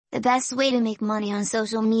The best way to make money on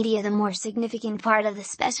social media. The more significant part of the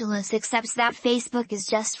specialist accepts that Facebook is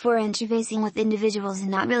just for interfacing with individuals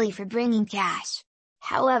and not really for bringing cash.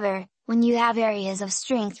 However, when you have areas of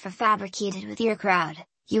strength fabricated with your crowd,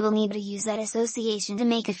 you will need to use that association to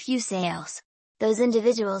make a few sales. Those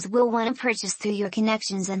individuals will want to purchase through your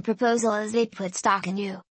connections and proposal as they put stock in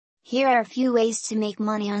you. Here are a few ways to make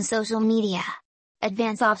money on social media.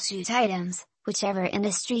 Advance offshoot items. Whichever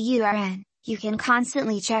industry you are in, you can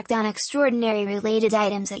constantly track down extraordinary related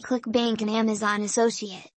items at ClickBank and Amazon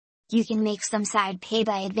Associate. You can make some side pay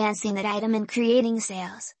by advancing that item and creating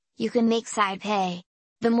sales. You can make side pay.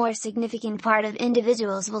 The more significant part of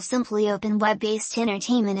individuals will simply open web-based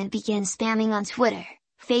entertainment and begin spamming on Twitter,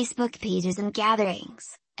 Facebook pages and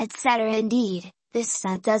gatherings, etc. Indeed, this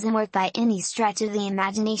stunt doesn't work by any stretch of the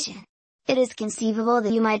imagination. It is conceivable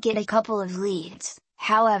that you might get a couple of leads,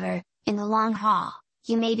 however, in the long haul,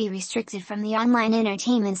 you may be restricted from the online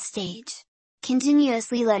entertainment stage.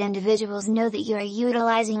 Continuously let individuals know that you are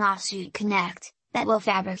utilizing Offshoot Connect, that will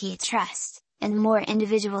fabricate trust, and more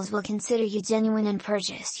individuals will consider you genuine and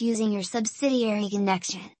purchase using your subsidiary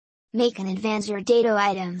connection. Make and advance your data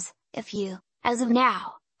items. If you, as of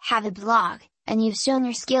now, have a blog, and you've shown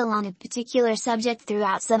your skill on a particular subject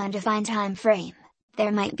throughout some undefined time frame,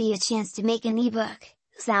 there might be a chance to make an ebook,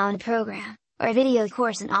 sound program, or video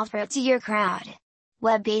course and offer it to your crowd.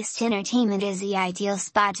 Web-based entertainment is the ideal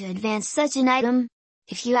spot to advance such an item.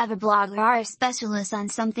 If you have a blog or are a specialist on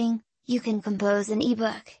something, you can compose an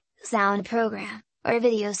ebook, sound program, or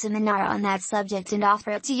video seminar on that subject and offer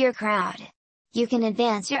it to your crowd. You can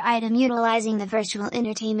advance your item utilizing the virtual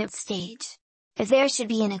entertainment stage. If there should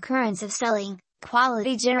be an occurrence of selling,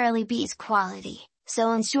 quality generally beats quality,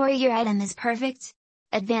 so ensure your item is perfect.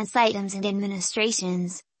 Advance items and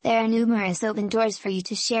administrations. There are numerous open doors for you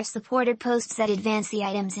to share supported posts that advance the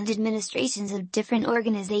items and administrations of different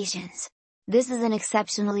organizations. This is an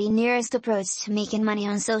exceptionally nearest approach to making money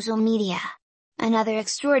on social media. Another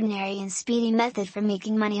extraordinary and speedy method for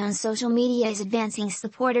making money on social media is advancing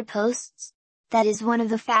supported posts. That is one of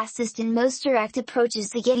the fastest and most direct approaches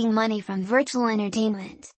to getting money from virtual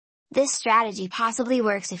entertainment. This strategy possibly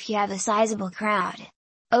works if you have a sizable crowd.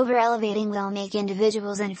 Over-elevating will make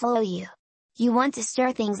individuals unfollow you. You want to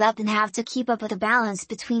stir things up and have to keep up with a balance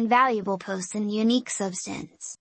between valuable posts and unique substance.